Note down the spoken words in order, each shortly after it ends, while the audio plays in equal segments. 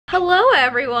Hello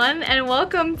everyone and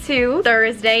welcome to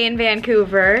Thursday in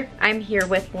Vancouver. I'm here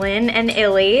with Lynn and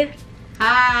Illy.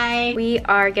 Hi. We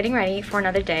are getting ready for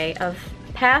another day of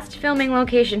past filming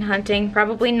location hunting.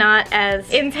 Probably not as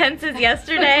intense as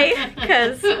yesterday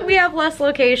because we have less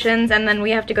locations and then we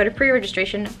have to go to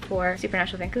pre-registration for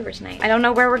Supernatural Vancouver tonight. I don't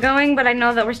know where we're going, but I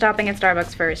know that we're stopping at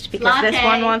Starbucks first because latte. This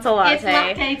one wants a latte. It's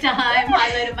latte time,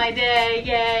 highlight of my day,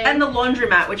 yay. And the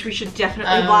laundromat, which we should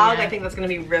definitely vlog. Yeah. I think that's gonna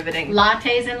be riveting.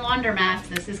 Lattes and laundromats,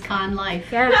 this is con life.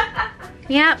 Yeah.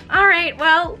 Yeah, all right,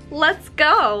 well, let's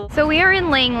go. So we are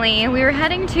in Langley. We were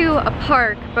heading to a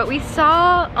park, but we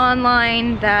saw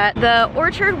online that the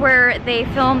orchard where they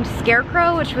filmed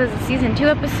Scarecrow, which was a season 2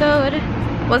 episode,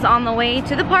 was on the way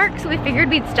to the park, so we figured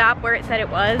we'd stop where it said it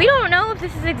was. We don't know if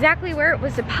this is exactly where it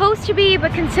was supposed to be,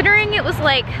 but considering it was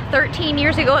like 13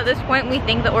 years ago at this point, we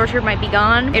think the orchard might be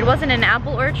gone. It wasn't an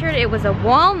apple orchard, it was a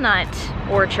walnut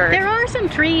orchard. There are some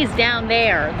trees down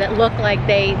there that look like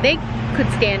they could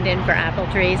stand in for apple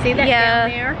trees. See that down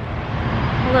there?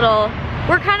 A little.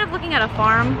 We're kind of looking at a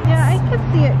farm. Yeah, I could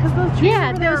see it because those trees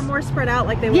over there are more spread out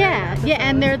like they were. Yeah,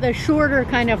 and they're the shorter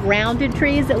kind of rounded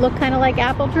trees that look kind of like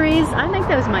apple trees. I think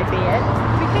those might be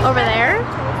it. Over there?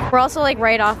 We're also like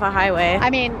right off a highway. I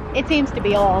mean, it seems to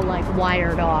be all like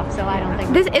wired off, so I don't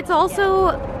think this. It's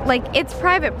also like it's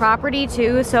private property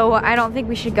too, so I don't think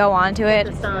we should go onto it.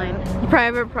 The sign.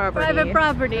 Private property. Private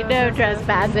property, no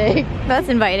trespassing. That's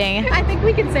inviting. I think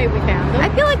we can say we found them.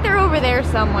 I feel like they're over there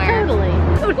somewhere.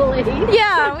 Totally.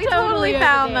 Yeah, we totally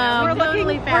found them.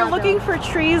 We're looking for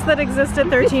trees that existed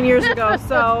 13 years ago,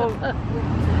 so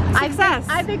success.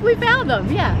 I think we found them,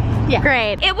 yeah.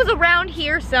 Great. It was around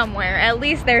here somewhere. At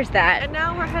least there's that. And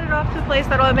now we're headed off to a place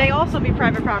that may also be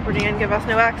private property and give us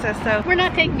no access, so. We're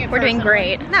not taking it We're doing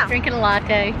great. No. Drinking a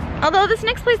latte. Although this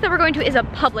next place that we're going to is a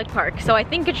public park, so I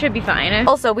think it should be fine.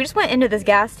 Also, we just went into this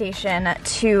gas station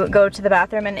to go to the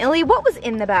bathroom, and Illy, what was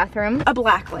in the bathroom? A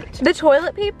black light. The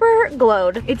toilet paper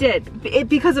glowed. It did.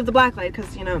 Because of the black light,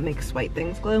 because, you know, it makes white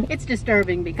things glow. It's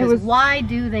disturbing because why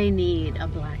do they need a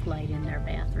black light in their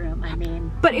bathroom? I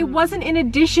mean. But it wasn't in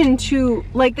addition to,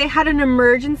 like, they had an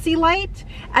emergency light,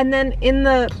 and then in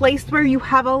the place where you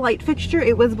have a light fixture,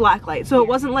 it was black light. So it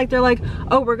wasn't like they're like,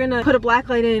 oh, we're gonna put a black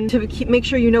light in to make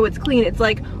sure you know it's clean. It's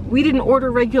like, we didn't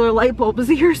order regular light bulbs,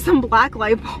 here's some black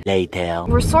light bulbs. Later.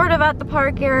 We're sort of at the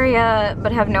park area,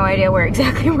 but have no idea where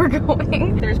exactly we're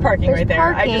going. There's parking right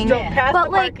there. I just drove past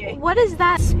the parking. But like, what is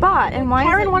that spot and why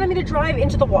Karen wanted me to drive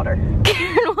into the water.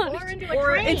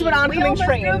 Or into an oncoming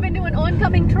train. We almost drove into an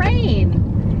oncoming train.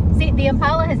 See, the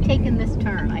Impala has taken this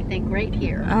turn, I think, right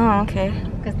here. Oh, okay.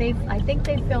 Because I think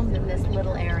they filmed in this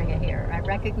little area here. I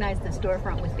recognize the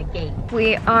storefront with the gate.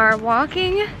 We are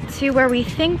walking to where we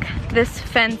think this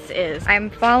fence is. I'm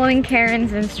following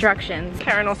Karen's instructions.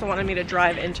 Karen also wanted me to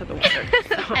drive into the water.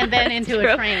 So and then into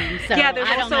a train. So yeah, there's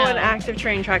also an active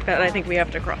train track that I think we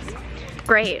have to cross.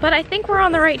 Great, but I think we're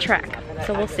on the right track,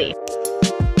 so we'll see.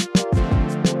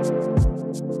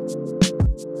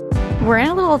 We're in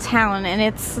a little town and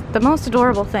it's the most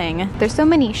adorable thing. There's so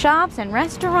many shops and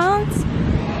restaurants.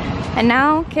 And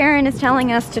now Karen is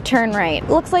telling us to turn right.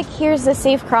 Looks like here's a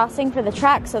safe crossing for the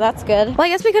track, so that's good. Well, I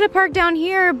guess we could have parked down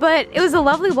here, but it was a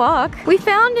lovely walk. We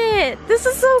found it. This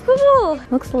is so cool.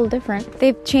 Looks a little different.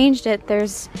 They've changed it.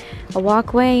 There's a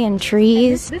walkway and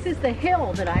trees. This is the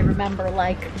hill that I remember,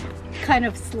 like, kind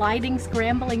of sliding,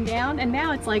 scrambling down, and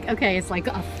now it's like, okay, it's like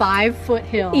a 5-foot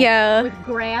hill with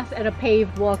grass and a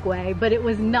paved walkway, but it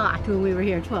was not when we were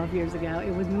here 12 years ago.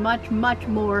 It was much, much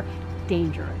more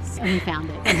dangerous, and we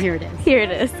found it, and here it is. Here it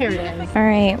is. Here it is. All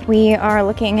right, we are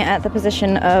looking at the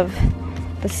position of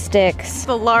the sticks.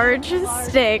 The large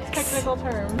sticks. Technical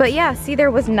term. But yeah, see,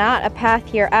 there was not a path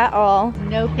here at all.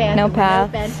 No path. No path.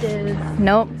 No benches.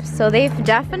 Nope. So they've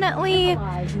definitely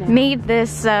made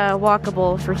this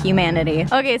walkable for humanity.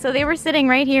 Okay, so they were sitting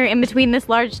right here in between this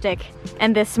large stick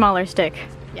and this smaller stick.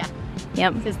 Yeah.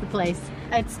 Yep. This is the place.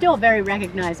 It's still very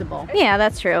recognizable. Yeah,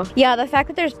 that's true. Yeah, the fact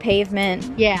that there's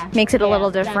pavement makes it a little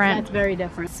different. That's very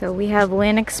different. So we have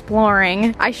Lynn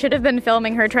exploring. I should have been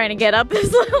filming her trying to get up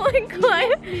this little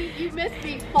incline. You missed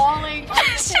me falling off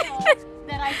the hill.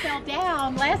 Then I fell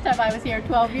down last time I was here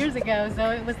 12 years ago,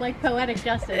 so it was like poetic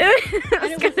justice. It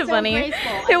was kind of funny.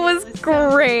 Graceful. It was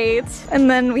great. And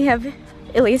then we have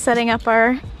Illy setting up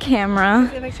our camera.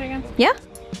 Can I picture again? Yeah.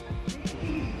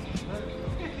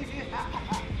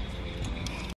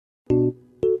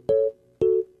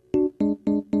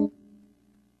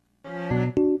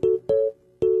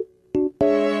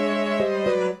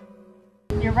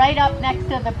 You're right up next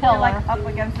to the pillar. Like up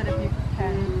against it if you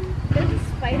can. There's a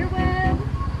spider web.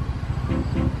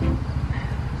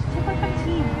 Take like a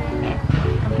team.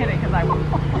 I'm kidding, because I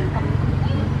won't.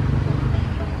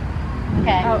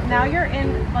 Okay. Oh, now you're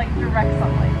in like direct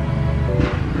sunlight.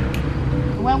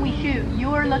 When we shoot,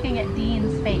 you're looking at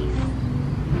Dean's face.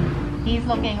 He's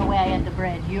looking away at the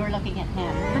bridge. You're looking at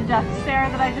him. The death stare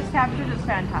that I just captured is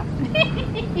fantastic.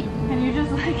 And you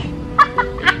just like...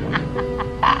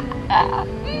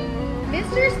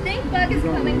 Mr. Stinkbug is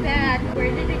coming back.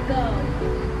 Where did it go?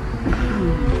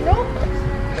 Nope.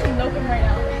 Nope, right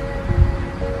now.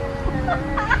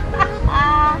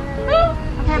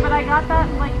 Okay, but I got that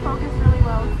like focus really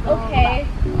well. So Okay.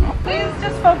 please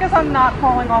just focus on not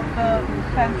falling off the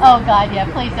fence. Oh God,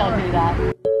 yeah, please don't do that.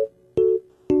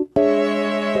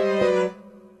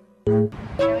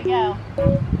 Here we go.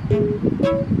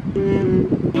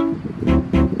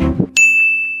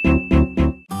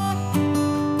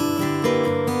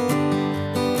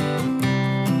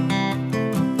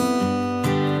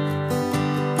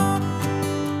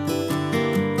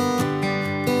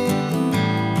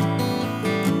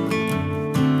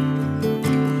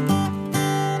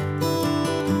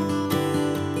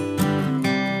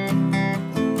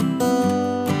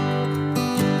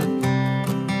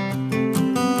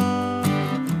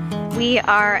 We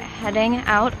are heading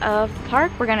out of the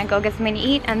park. We're gonna go get something to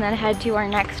eat and then head to our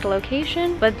next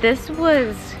location. But this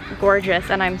was gorgeous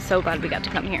and I'm so glad we got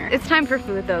to come here. It's time for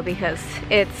food though because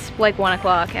it's like 1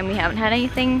 o'clock and we haven't had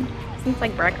anything since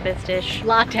like breakfast-ish.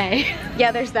 Latte.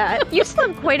 Yeah, there's that. You still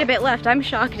have quite a bit left. I'm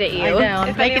shocked at you. I know, I'm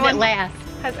If making it anyone- last.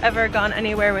 Has ever gone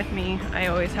anywhere with me, I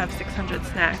always have 600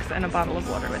 snacks and a bottle of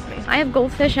water with me. I have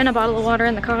goldfish and a bottle of water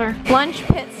in the car. Lunch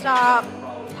pit stop,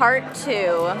 part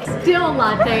 2. Still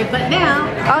latte, but now.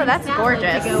 Oh, that's salad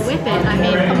gorgeous. To go with it. I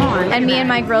mean, come on. And me and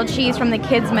my grilled cheese from the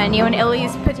kids menu and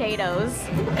Illy's potatoes.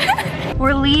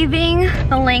 We're leaving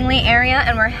the Langley area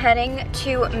and we're heading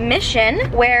to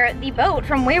Mission, where the boat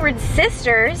from Wayward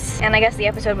Sisters, and I guess the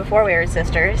episode before Wayward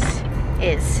Sisters,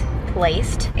 is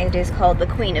placed. It is called the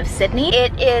Queen of Sydney.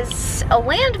 It is a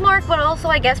landmark, but also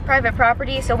I guess private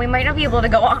property, so we might not be able to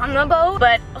go on the boat,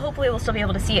 but hopefully we'll still be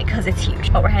able to see it because it's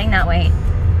huge. But we're heading that way.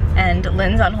 And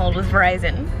Lynn's on hold with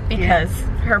Verizon because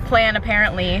her plan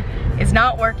apparently is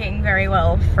not working very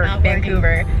well for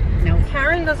Vancouver. No.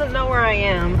 Karen doesn't know where I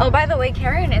am. Oh, by the way,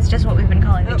 Karen is just what we've been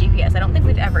calling the GPS. I don't think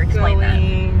we've ever explained that.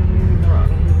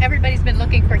 Wrong. Everybody's been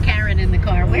looking for Karen in the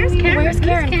car. Where's Karen? Where's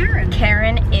Karen? Who's Karen?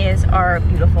 Karen is our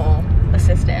beautiful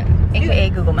assistant,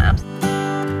 aka Google Maps.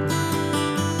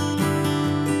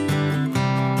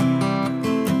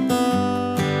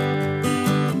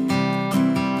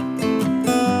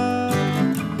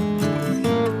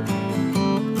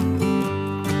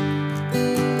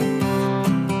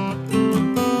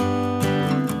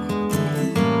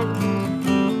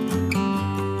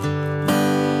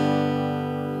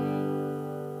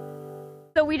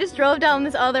 So we just drove down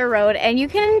this other road and you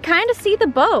can kind of see the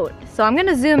boat. So I'm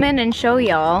gonna zoom in and show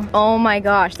y'all. Oh my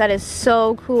gosh, that is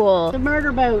so cool. The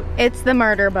murder boat. It's the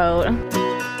murder boat.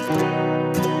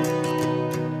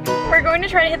 We're going to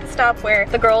try to hit the stop where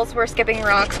the girls were skipping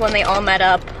rocks when they all met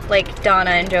up. Like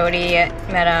Donna and Jody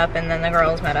met up and then the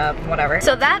girls met up, whatever.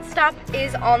 So that stop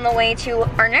is on the way to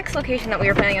our next location that we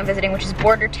were planning on visiting, which is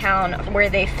Border Town, where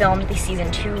they filmed the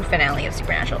season 2 finale of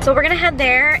Supernatural. So we're gonna head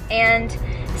there and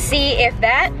see if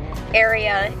that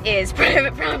area is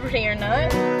private property or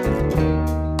not.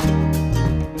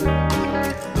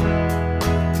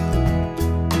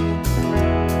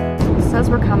 It says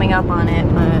we're coming up on it,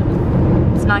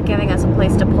 but it's not giving us a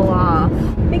place to pull off.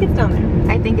 I think it's down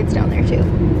there. I think it's down there too.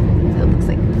 It looks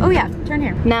like, oh yeah, turn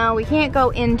here. Now we can't go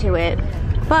into it,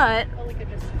 but Well, we could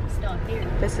just stop here.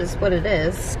 this is what it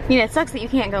is. I mean, it sucks that you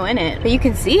can't go in it, but you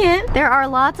can see it. There are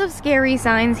lots of scary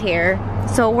signs here,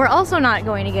 so we're also not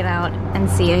going to get out and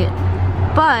see it.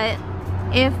 But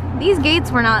if these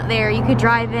gates were not there, you could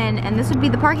drive in and this would be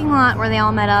the parking lot where they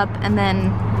all met up and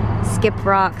then skip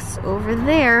rocks over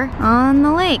there on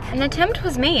the lake. An attempt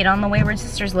was made on the Wayward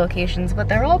Sisters locations, but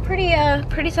they're all pretty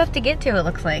tough to get to, it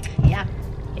looks like. Yeah.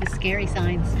 With scary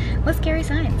signs. What scary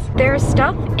signs? There's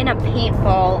stuff in a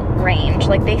paintball range.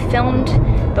 Like they filmed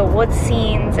the wood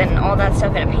scenes and all that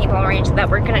stuff in a paintball range that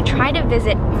we're gonna try to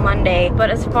visit Monday.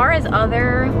 But as far as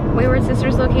other Wayward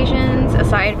Sisters locations,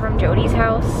 aside from Jody's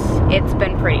house, it's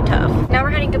been pretty tough. Now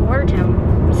we're heading to Bordertown.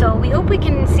 So we hope we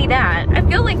can see that. I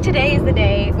feel like today is the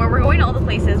day where we're going to all the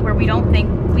places where we don't think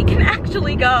we can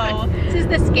actually go. This is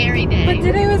the scary day. But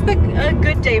today was a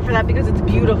good day for that because it's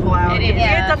beautiful out. It is. If we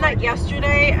had done that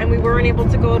yesterday and we weren't able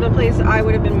to go to a place, I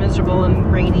would have been miserable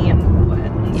and rainy and wet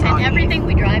and soggy. And everything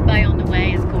we drive by on the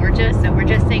way is gorgeous, so we're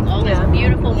just seeing all this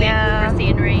beautiful Vancouver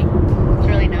scenery. It's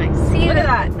really nice. See, Look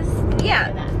at that.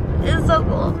 Yeah, it's so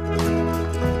cool.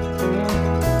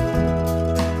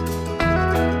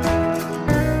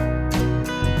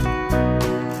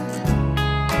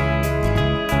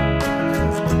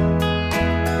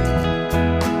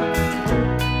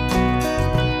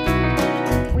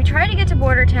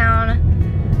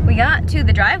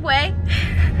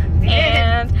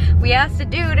 We asked a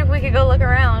dude if we could go look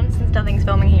around since nothing's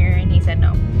filming here, and he said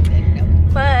no.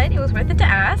 But it was worth it to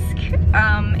ask.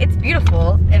 It's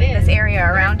beautiful. This area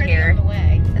around here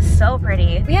is so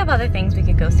pretty. We have other things we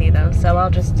could go see though, so I'll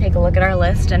just take a look at our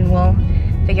list and we'll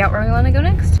figure out where we want to go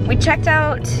next. We checked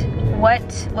out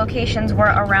what locations were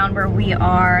around where we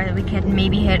are that we could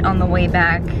maybe hit on the way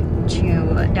back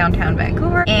to downtown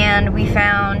Vancouver, and we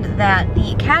found that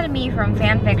the Academy from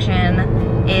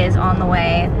Fanfiction is on the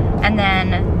way, and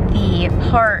then the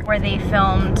part where they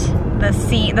filmed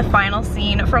the final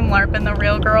scene from LARP and the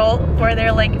Real Girl, where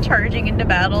they're like charging into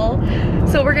battle.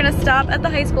 So we're gonna stop at the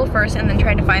high school first and then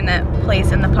try to find that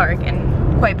place in the park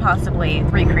and quite possibly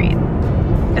recreate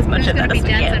as much of that as we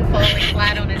can. Jensen falling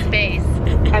flat on his face.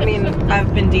 I mean,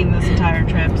 I've been Dean this entire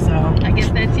trip, so. I guess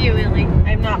that's you, Illy.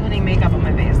 I'm not putting makeup on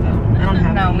my face though. I don't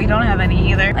have any. We don't have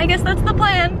any either. I guess that's the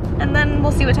plan. And then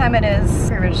we'll see what time it is.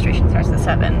 Pre-registration starts at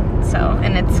 7, so,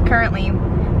 and it's currently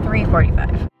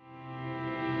 3:45.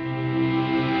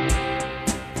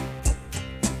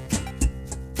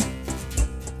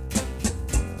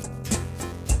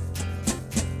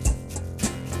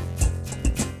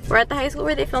 We're at the high school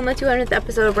where they filmed the 200th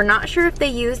episode. We're not sure if they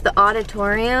used the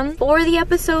auditorium for the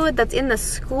episode that's in the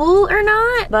school or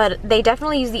not, but they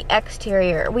definitely used the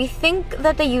exterior. We think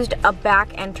that they used a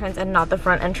back entrance and not the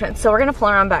front entrance, so we're gonna pull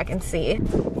around back and see.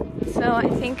 So I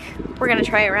think we're gonna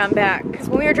try around back, because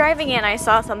when we were driving in, I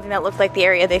saw something that looked like the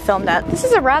area they filmed at. This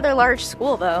is a rather large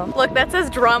school though. Look, that says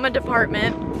drama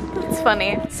department. That's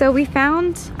funny. So we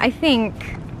found, I think,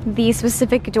 the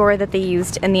specific door that they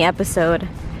used in the episode.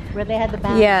 Where they had the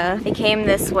bathroom. Yeah, they came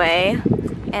this way,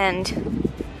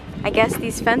 and I guess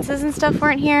these fences and stuff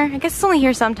weren't here. I guess it's only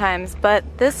here sometimes, but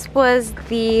this was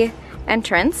the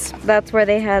entrance. That's where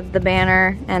they had the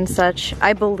banner and such,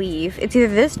 I believe. It's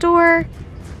either this door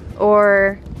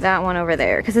or that one over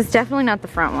there, because it's definitely not the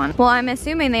front one. Well, I'm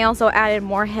assuming they also added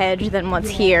more hedge than what's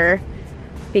here,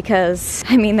 because,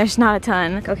 I mean, there's not a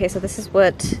ton. Okay, so this is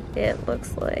what it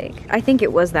looks like. I think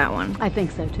it was that one. I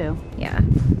think so too. Yeah.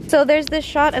 So there's this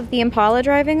shot of the Impala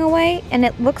driving away, and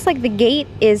it looks like the gate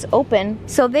is open.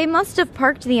 So they must have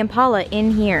parked the Impala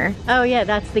in here. Oh yeah,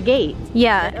 that's the gate.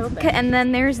 Yeah, and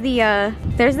then there's the Illy.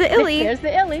 There's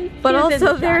the Illy. But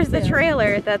also there's the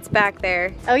trailer that's back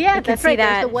there. Oh yeah, you that's can right, see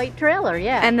that. there's the white trailer,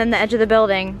 yeah. And then the edge of the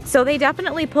building. So they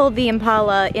definitely pulled the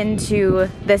Impala into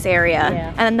this area. Yeah.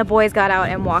 And then the boys got out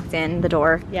and walked in the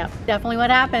door. Yep, definitely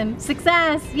what happened.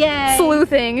 Success, yay!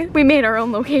 Sleuthing. We made our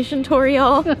own location tour,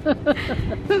 y'all.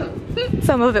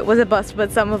 Some of it was a bust,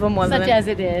 but some of them wasn't. Such as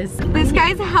it is. This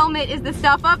guy's helmet is the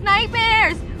stuff of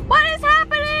nightmares! What is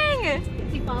happening?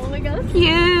 Is he following us? He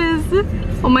is.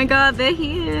 Oh my god, there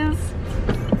he is.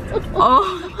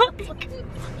 Oh my god.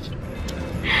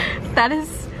 That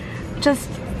is just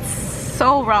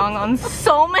so wrong on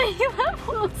so many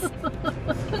levels.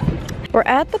 We're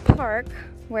at the park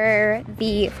where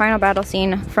the final battle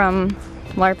scene from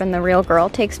LARP and the Real Girl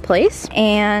takes place,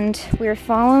 and we're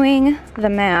following the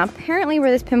map. Apparently where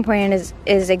this pinpointed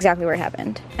is exactly where it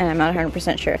happened, and I'm not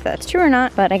 100% sure if that's true or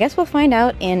not, but I guess we'll find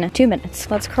out in 2 minutes.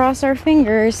 Let's cross our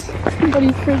fingers.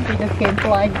 Somebody's frisbee just came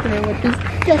flying through, which is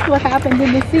just what happened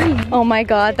in the scene. Oh my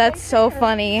god, that's so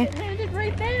funny. It landed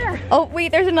right there. Oh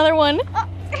wait, there's another one. Oh.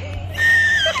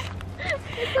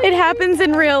 It happens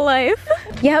in real life.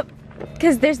 Yep,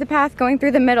 because there's the path going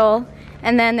through the middle,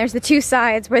 and then there's the 2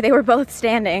 sides where they were both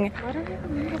standing.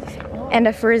 And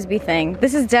a frisbee thing.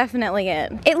 This is definitely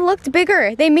it. It looked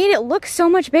bigger. They made it look so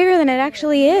much bigger than it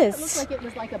actually is. It looked like it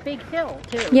was like a big hill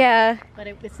too. Yeah. But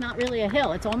it's not really a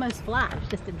hill. It's almost flat. It's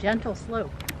just a gentle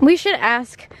slope. We should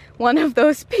ask one of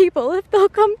those people if they'll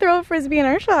come throw a frisbee in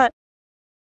our shot.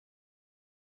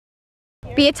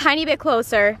 Be a tiny bit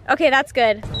closer. Okay, that's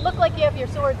good. Look like you have your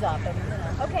swords up. And,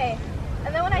 Okay.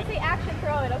 And then when I say action,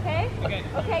 throw it, okay? Okay.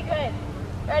 Okay, good.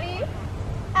 Ready?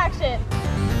 Action.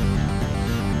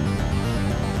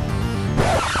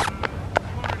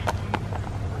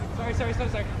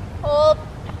 Sorry. Hold.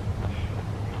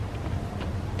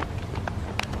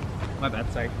 My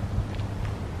bad, sorry.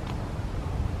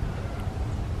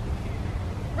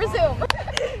 Resume.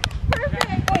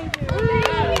 Perfect. Thank you.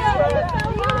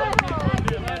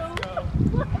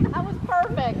 that was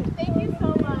perfect. Thank you so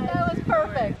much. That was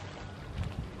perfect.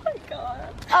 Oh my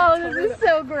god. Oh, this is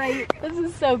so great. This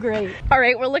is so great. All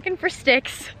right, we're looking for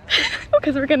sticks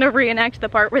because we're gonna reenact the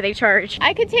part where they charge.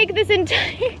 I could take this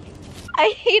entire...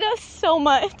 I hate us so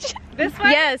much. This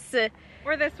way? Yes.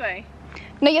 Or this way?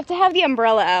 No, you have to have the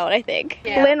umbrella out, I think.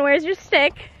 Yeah. Lynn, where's your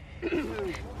stick?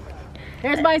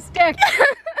 Here's my stick.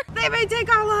 They may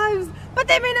take our lives, but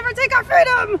they may never take our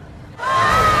freedom!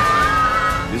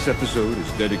 This episode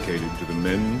is dedicated to the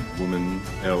men, women,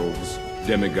 elves,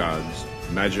 demigods,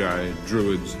 magi,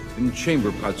 druids, and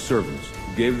chamber pot servants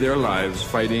who gave their lives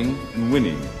fighting and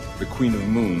winning the Queen of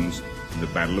Moons in the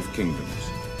Battle of Kingdoms.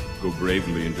 Go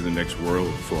bravely into the next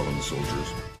world, fallen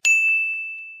soldiers.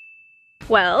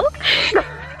 Well,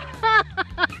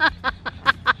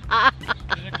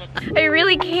 I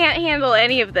really can't handle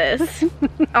any of this.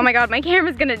 Oh my god, my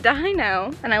camera's gonna die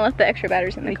now. And I left the extra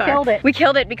batteries in the car. We killed it. We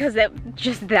killed it because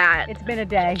just that. It's been a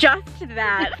day. Just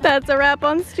that. That's a wrap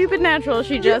on Supernatural,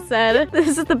 she just said.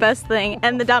 This is the best thing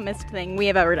and the dumbest thing we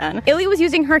have ever done. Illy was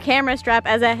using her camera strap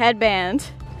as a headband.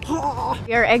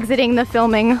 We are exiting the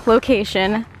filming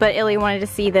location, but Illy wanted to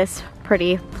see this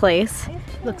pretty place.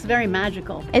 It looks very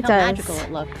magical. It How does. magical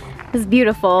it looks. It's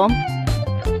beautiful.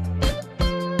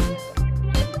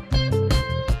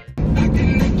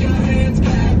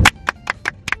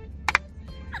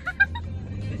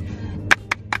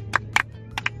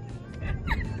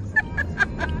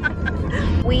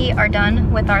 We are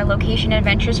done with our location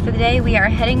adventures for the day. We are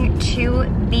heading to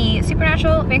the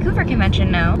Supernatural Vancouver convention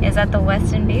now. It's at the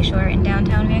Weston Bayshore in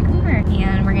downtown Vancouver.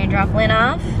 And we're gonna drop Lynn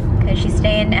off because she's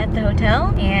staying at the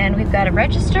hotel and we've got to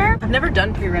register. I've never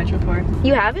done pre-reg before.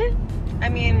 You haven't? I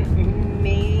mean,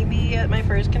 maybe at my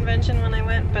first convention when I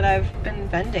went, but I've been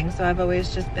vending, so I've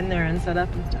always just been there and set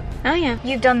up and stuff. Oh yeah.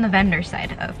 You've done the vendor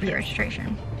side of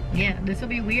pre-registration. Yeah, this will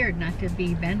be weird not to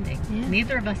be vending. Yeah.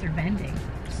 Neither of us are vending.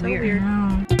 So weird.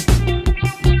 No.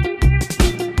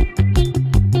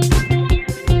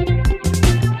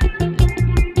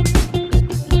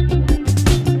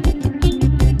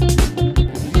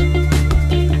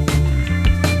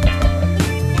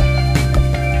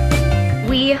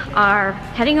 We are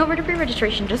heading over to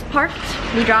pre-registration, just parked.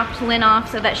 We dropped Lynn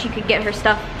off so that she could get her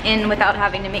stuff in without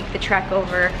having to make the trek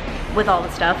over with all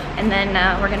the stuff. And then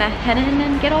we're gonna head in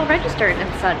and get all registered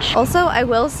and such. Also, I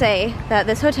will say that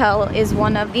this hotel is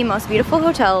one of the most beautiful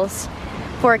hotels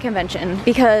for a convention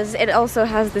because it also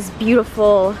has this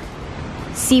beautiful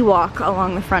sea walk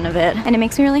along the front of it. And it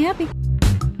makes me really happy.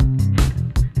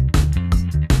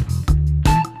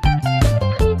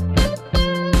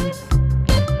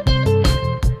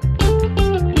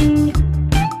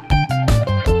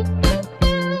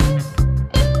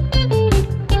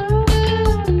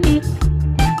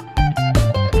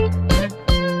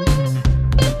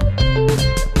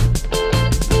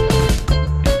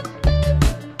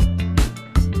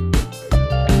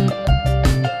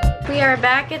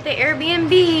 Back at the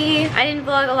Airbnb. I didn't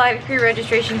vlog a live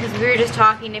pre-registration because we were just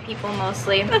talking to people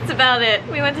mostly. That's about it.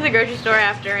 We went to the grocery store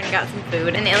after and got some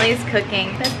food. And Illy's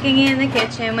cooking. Cooking in the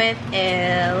kitchen with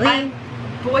Illy. I'm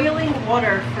boiling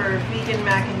water for vegan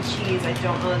mac and cheese. I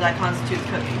don't know that constitutes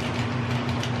cooking.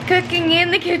 Cooking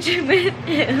in the kitchen with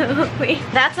Illy.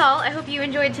 That's all. I hope you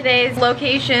enjoyed today's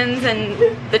locations and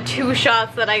the 2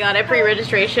 shots that I got at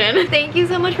pre-registration. Thank you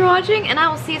so much for watching, and I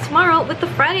will see you tomorrow with the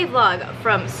Friday vlog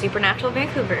from Supernatural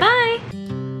Vancouver. Bye!